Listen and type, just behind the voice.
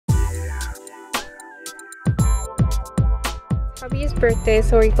hubby's birthday,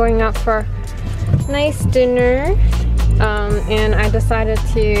 so we're going out for a nice dinner. And I decided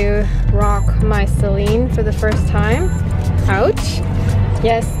to rock my Celine for the first time. Ouch!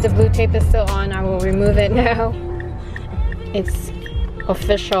 Yes, the blue tape is still on. I will remove it now. It's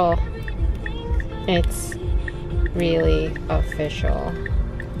official. It's really official.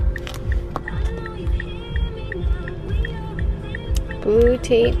 Blue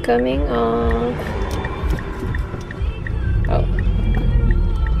tape coming off. Oh,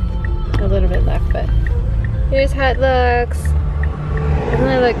 a little bit left, but here's how it looks. Doesn't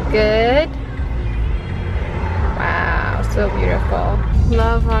it look good? Wow, so beautiful.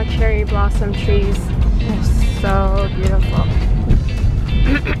 Love our cherry blossom trees. They're so beautiful.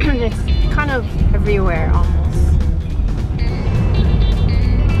 It's kind of everywhere almost.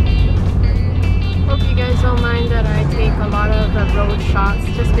 Hope you guys don't mind that I take a lot of the road shots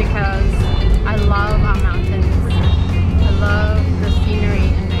just because I love our mountains. I love the scenery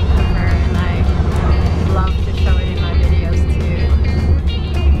in Vancouver and I love to show it in my videos too.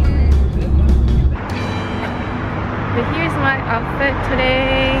 But here's my outfit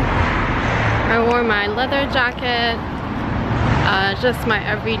today. I wore my leather jacket, just my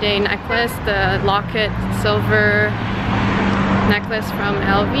everyday necklace, the locket silver necklace from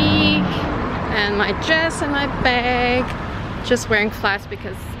LV. And my dress and my bag. Just wearing flats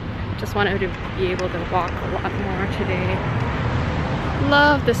because I just wanted to be able to walk a lot more today.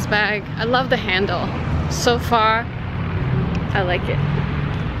 Love this bag. I love the handle. So far, I like it.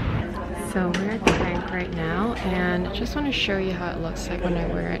 So we're at the bank right now and I just want to show you how it looks like when I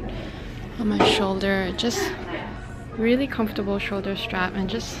wear it on my shoulder. It just really comfortable shoulder strap and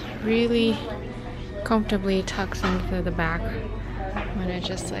just really comfortably tucks into the back when I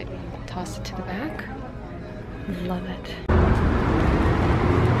just like toss it to the back. Love it.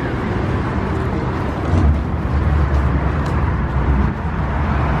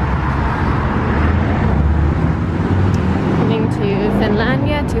 Heading to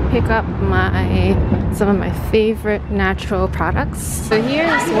Finlandia to pick up some of my favorite natural products. So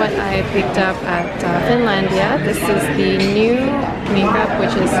here's what I picked up at Finlandia. This is the new makeup,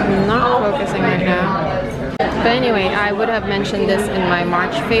 which is not focusing right now. But anyway, I would have mentioned this in my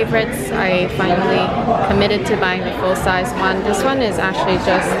March favorites. I finally committed to buying the full-size one. This one is actually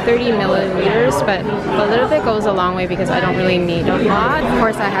just 30 milliliters, but a little bit goes a long way because I don't really need a lot. Of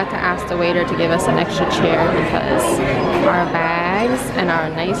course, I had to ask the waiter to give us an extra chair because our bags and our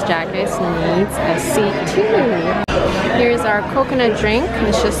nice jackets needs a seat too. Here's our coconut drink.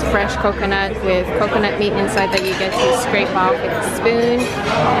 It's just fresh coconut with coconut meat inside that you get to scrape off with a spoon.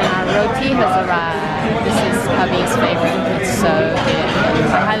 And our roti has arrived. This is hubby's favorite. It's so good.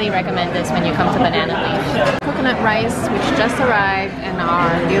 I highly recommend this when you come to Banana Leaf. Coconut rice, which just arrived, and our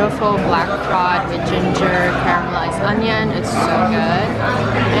beautiful black cod with ginger, caramelized onion. It's so good.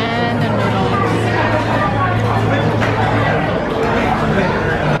 And the noodles.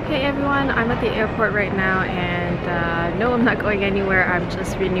 Hey everyone, I'm at the airport right now and no, I'm not going anywhere. I'm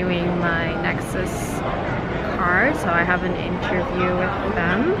just renewing my Nexus card, so I have an interview with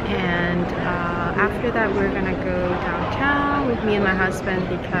them, and after that we're gonna go downtown with me and my husband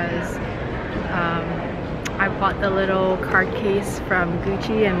because I bought the little card case from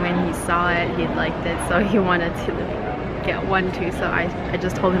Gucci, and when he saw it he liked it, so he wanted to get one too. So I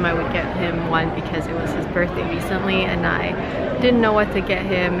just told him I would get him one because it was his birthday recently and I didn't know what to get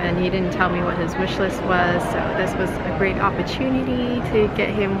him and he didn't tell me what his wish list was, so this was a great opportunity to get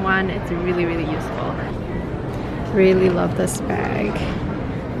him one. It's really, really useful. Really love this bag,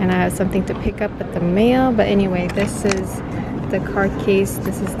 and I have something to pick up at the mail. But anyway, this is the card case.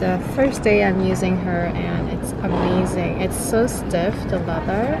 This is the first day I'm using her and it's amazing. It's so stiff, the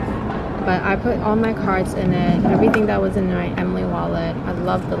leather, but I put all my cards in it, everything that was in my Emily wallet. I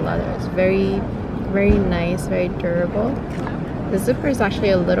love the leather. It's very, very nice, very durable. The zipper is actually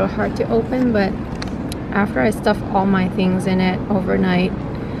a little hard to open, but after I stuff all my things in it overnight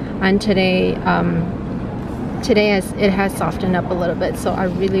and today it has softened up a little bit, so I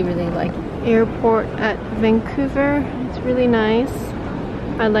really, really like airport at Vancouver. It's really nice.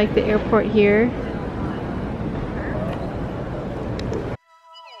 I like the airport here.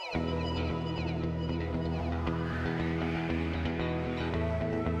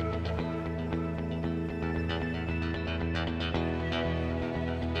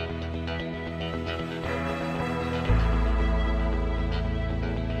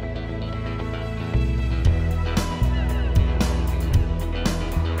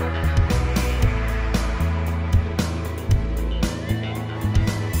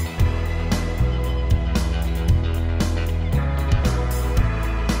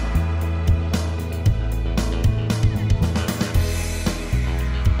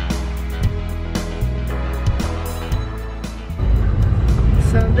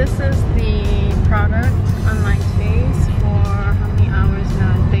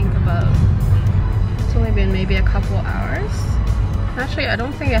 maybe a couple hours. Actually, I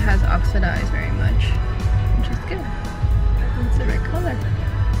don't think it has oxidized very much, which is good. It's the right color.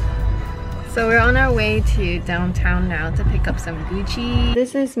 So we're on our way to downtown now to pick up some Gucci.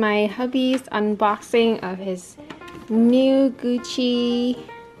 This is my hubby's unboxing of his new Gucci.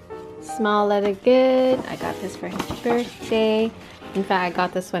 Small leather good. I got this for his birthday. In fact, I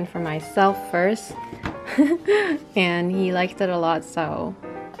got this one for myself first. And he liked it a lot, so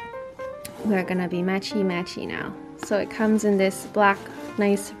we're gonna be matchy now. So it comes in this black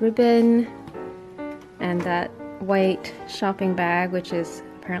nice ribbon and that white shopping bag, which is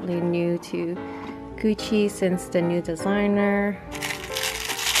apparently new to Gucci since the new designer.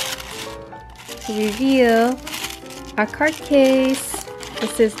 To reveal our card case.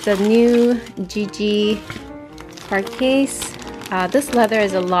 This is the new GG card case. This leather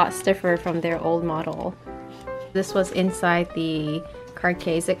is a lot stiffer from their old model. This was inside the card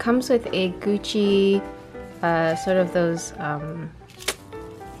case. It comes with a Gucci sort of those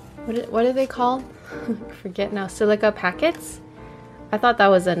what are they called? I forget now. Silica packets. I thought that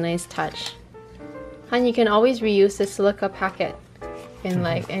was a nice touch. And you can always reuse this silica packet in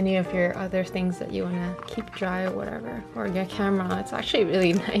like any of your other things that you want to keep dry or whatever, or your camera. It's actually a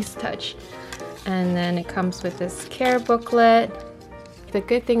really nice touch. And then it comes with this care booklet. The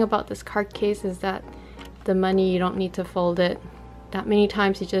good thing about this card case is that the money, you don't need to fold it that many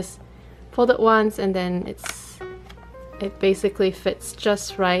times. You just fold it once and then it basically fits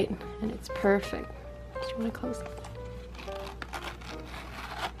just right and it's perfect. Do you want to close it?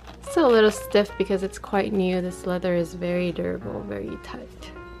 Still a little stiff because it's quite new. This leather is very durable, very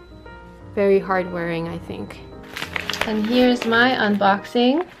tight, very hard wearing, I think. And here's my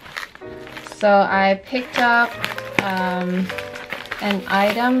unboxing. So I picked up an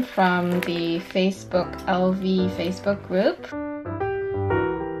item from the LV Facebook group.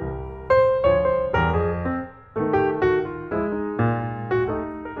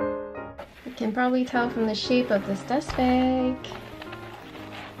 You can probably tell from the shape of this dust bag.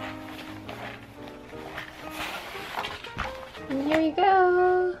 And here you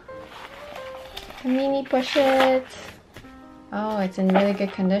go, a mini pochette. Oh, it's in really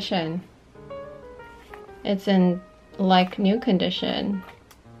good condition. It's in like new condition.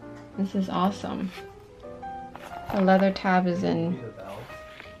 This is awesome. The leather tab is in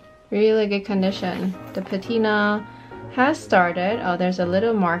really good condition. The patina has started. Oh, there's a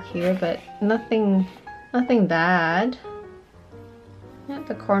little mark here, but nothing bad. Yeah,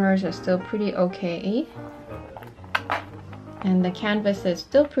 the corners are still pretty okay. And the canvas is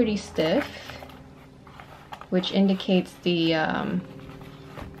still pretty stiff, which indicates the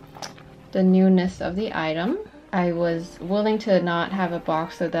newness of the item. I was willing to not have a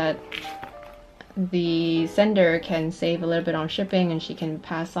box so that the sender can save a little bit on shipping and she can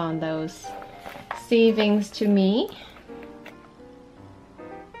pass on those savings to me.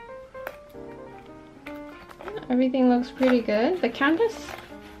 Everything looks pretty good. The canvas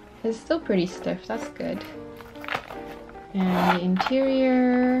is still pretty stiff, that's good. And the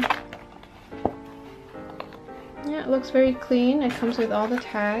interior, yeah, it looks very clean. It comes with all the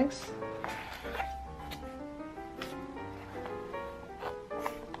tags.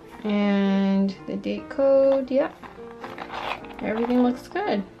 And the date code, yeah. Everything looks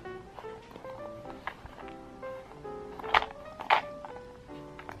good.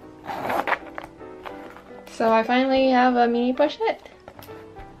 So I finally have a mini pochette.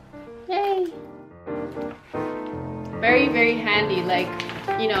 Yay! Very, very handy, like,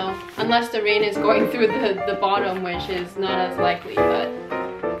 you know, unless the rain is going through the bottom, which is not as likely, but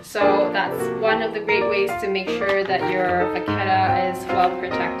so that's one of the great ways to make sure that your vaqueta is well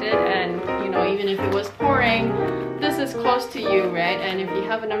protected. And you know, even if it was pouring, this is close to you, right? And if you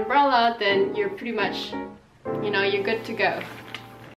have an umbrella, then you're pretty much, you know, you're good to go.